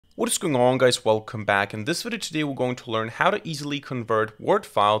What is going on, guys? Welcome back. In this video today we're going to learn how to easily convert Word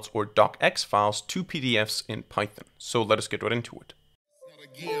files or DOCX files to PDFs in Python. So let us get right into it.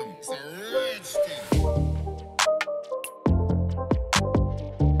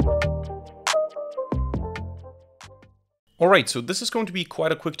 Alright, so this is going to be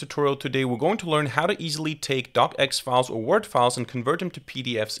quite a quick tutorial today. We're going to learn how to easily take DOCX files or Word files and convert them to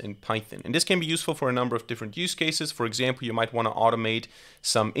PDFs in Python. And this can be useful for a number of different use cases. For example, you might want to automate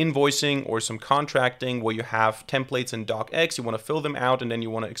some invoicing or some contracting where you have templates in DOCX, you want to fill them out and then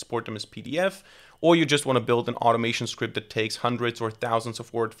you want to export them as PDF. Or you just want to build an automation script that takes hundreds or thousands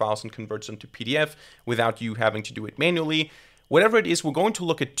of Word files and converts them to PDF without you having to do it manually. Whatever it is, we're going to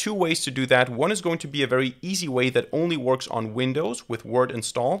look at two ways to do that. One is going to be a very easy way that only works on Windows with Word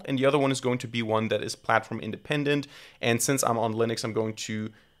installed, and the other one is going to be one that is platform independent. And since I'm on Linux, I'm going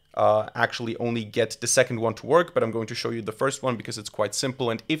to actually only get the second one to work, but I'm going to show you the first one because it's quite simple.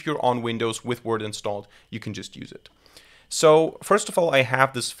 And if you're on Windows with Word installed, you can just use it. So first of all, I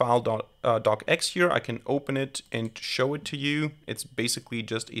have this file docx here. I can open it and show it to you. It's basically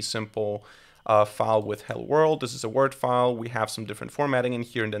just a simple file with hello world. This is a Word file. We have some different formatting in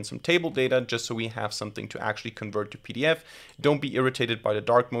here and then some table data just so we have something to actually convert to PDF. Don't be irritated by the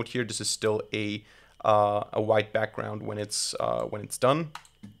dark mode here. This is still a white background when it's done,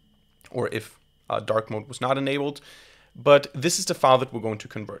 or if dark mode was not enabled. But this is the file that we're going to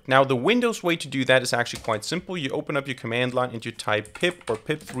convert. Now, the Windows way to do that is actually quite simple. You open up your command line and you type pip or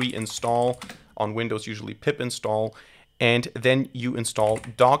pip3 install. On Windows, usually pip install. And then you install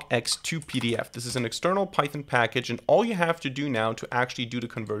docx to PDF. This is an external Python package, and all you have to do now to actually do the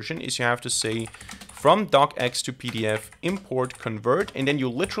conversion is you have to say from docx to PDF import convert, and then you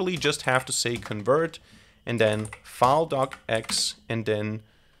literally just have to say convert, and then file docx, and then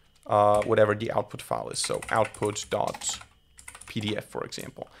whatever the output file is, so output.pdf, for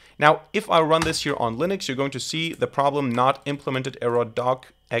example. Now, if I run this here on Linux, you're going to see the problem not implemented error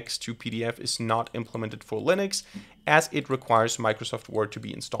docx to PDF is not implemented for Linux, as it requires Microsoft Word to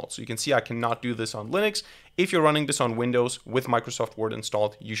be installed. So you can see I cannot do this on Linux. If you're running this on Windows with Microsoft Word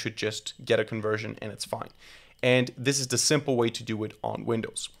installed, you should just get a conversion and it's fine. And this is the simple way to do it on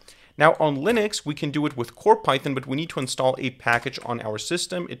Windows. Now on Linux, we can do it with core Python, but we need to install a package on our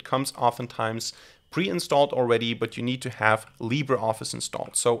system. It comes oftentimes pre-installed already, but you need to have LibreOffice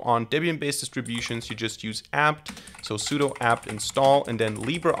installed. So on Debian-based distributions, you just use apt, so sudo apt install, and then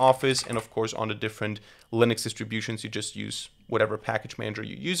LibreOffice. And of course, on the different Linux distributions, you just use whatever package manager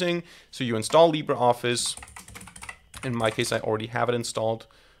you're using. So you install LibreOffice. In my case, I already have it installed.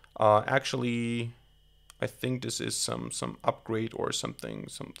 Actually, I think this is some upgrade or something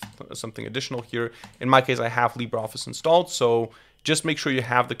additional here. In my case, I have LibreOffice installed, so just make sure you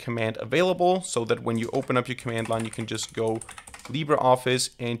have the command available so that when you open up your command line, you can just go LibreOffice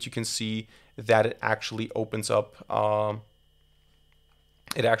and you can see that it actually opens up the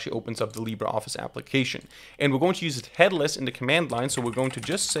LibreOffice application. And we're going to use it headless in the command line, so we're going to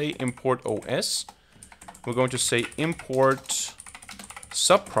just say import OS. We're going to say import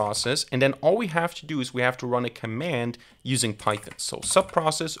subprocess, and then all we have to do is we have to run a command using Python. So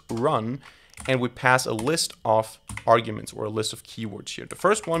subprocess run, and we pass a list of arguments or a list of keywords here. The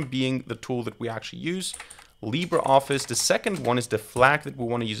first one being the tool that we actually use, LibreOffice. The second one is the flag that we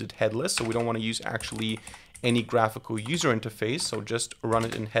want to use it headless, so we don't want to use actually any graphical user interface, so just run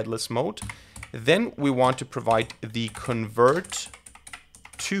it in headless mode. Then we want to provide the convert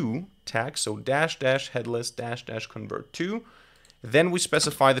to tag, so dash dash headless dash dash convert to. Then we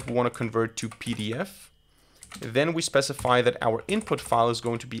specify that we want to convert to PDF. Then we specify that our input file is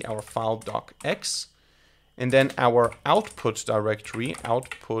going to be our file docx. And then our output directory,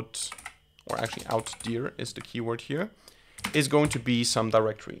 output, or actually outdir is the keyword here, is going to be some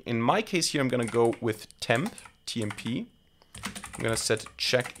directory. In my case here, I'm going to go with temp, tmp. I'm going to set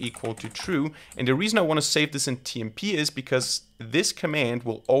check equal to true. And the reason I want to save this in tmp is because this command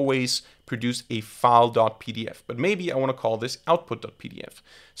will always produce a file.pdf. But maybe I want to call this output.pdf.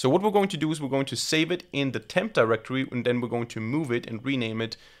 So what we're going to do is we're going to save it in the temp directory, and then we're going to move it and rename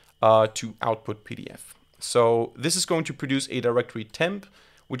it to output.pdf. So this is going to produce a directory temp,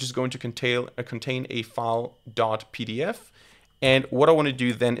 which is going to contain a file.pdf. And what I want to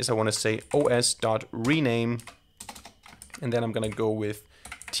do then is I want to say os.rename, and then I'm going to go with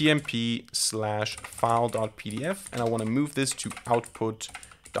tmp/file.pdf, and I want to move this to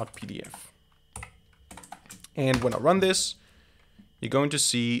output.pdf. And when I run this, you're going to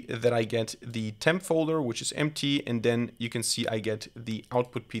see that I get the temp folder, which is empty, and then you can see I get the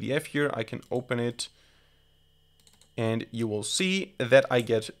output PDF here. I can open it, and you will see that I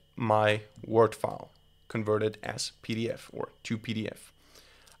get my Word file converted as PDF or to PDF.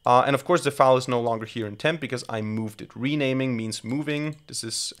 And of course, the file is no longer here in temp because I moved it. Renaming means moving. This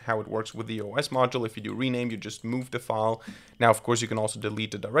is how it works with the OS module. If you do rename, you just move the file. Now, of course, you can also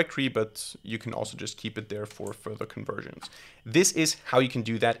delete the directory, but you can also just keep it there for further conversions. This is how you can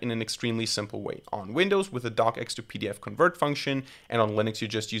do that in an extremely simple way. On Windows with the DOCX to PDF convert function, and on Linux, you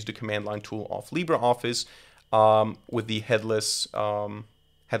just use the command line tool of LibreOffice with the headless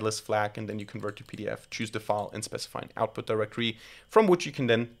flag, and then you convert to PDF, choose the file, and specify an output directory from which you can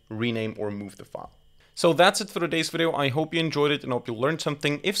then rename or move the file. So that's it for today's video. I hope you enjoyed it and hope you learned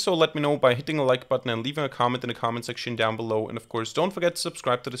something. If so, let me know by hitting the like button and leaving a comment in the comment section down below. And of course, don't forget to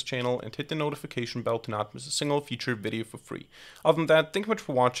subscribe to this channel and hit the notification bell to not miss a single future video for free. Other than that, thank you much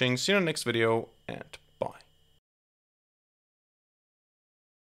for watching. See you in the next video, and